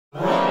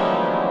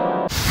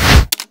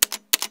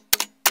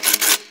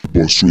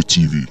Bonsue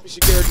TV. It's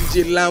your girl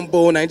DJ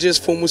Lambo, Nigeria's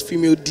foremost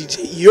female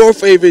DJ, your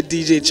favorite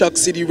DJ, Chuck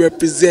City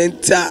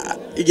representer.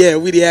 Yeah,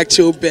 we the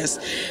actual best.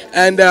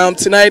 And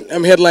tonight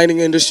I'm headlining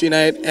Industry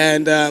Night,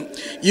 and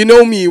you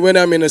know me, when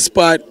I'm in a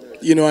spot,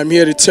 you know, I'm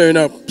here to turn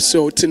up.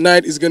 So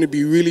tonight is going to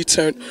be really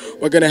turned.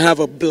 We're going to have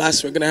a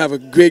blast. We're going to have a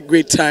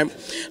great time.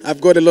 I've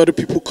got a lot of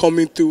people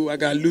coming through. I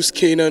got Loose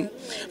Canaan.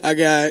 I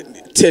got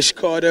Tesh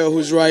Carter,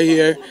 who's right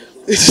here.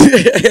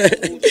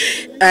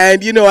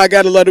 And, you know, I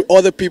got a lot of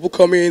other people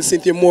coming in.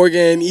 Cynthia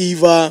Morgan,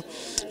 Eva,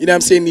 you know what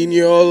I'm saying,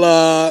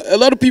 Niniola. A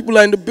lot of people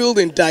are in the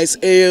building. Dice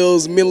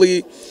Ailes,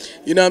 Millie.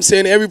 You know what I'm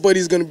saying?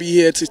 Everybody's going to be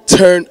here to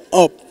turn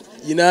up.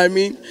 You know what I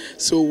mean?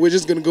 So we're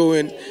just going to go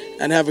in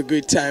and have a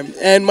great time.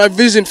 And my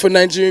vision for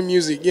Nigerian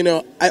music, you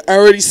know, I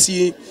already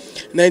see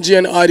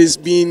Nigerian artists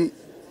being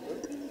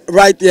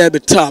right there at the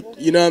top.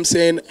 You know what I'm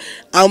saying?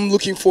 I'm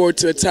looking forward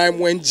to a time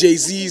when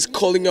Jay-Z is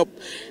calling up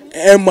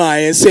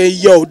MI and saying,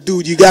 yo,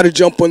 dude, you got to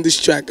jump on this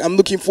track. I'm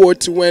looking forward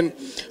to when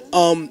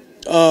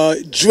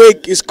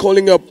Drake is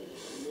calling up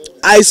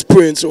Ice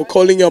Prince or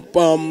calling up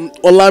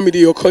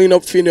Olamide or calling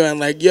up Fino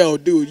and like, yo,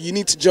 dude, you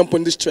need to jump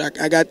on this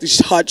track. I got this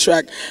hot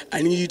track.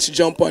 I need you to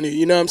jump on it.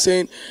 You know what I'm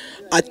saying?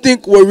 I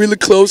think we're really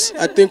close.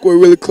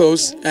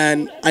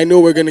 And I know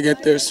we're going to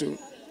get there soon.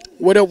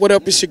 What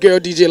up? It's your girl,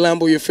 DJ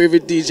Lambo, your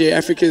favorite DJ,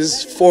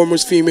 Africa's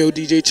foremost female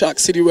DJ, Chuck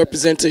City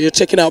representative. You're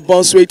checking out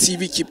Bonsue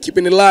TV.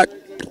 Keeping it locked.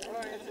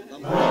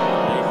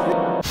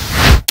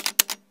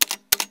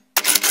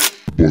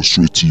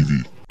 Bonsue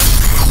TV.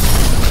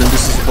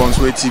 This is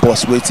Bonsue TV.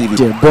 Bonsue TV.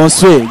 Yeah,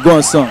 Bonsue, go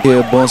on song.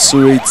 Yeah,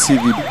 Bonsue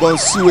TV.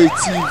 Bonsue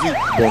TV.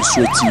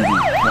 Bonsue TV.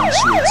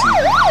 Bonsue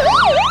TV.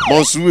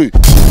 Bonsue.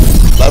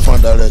 Life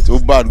and direct. Oh,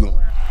 bad go.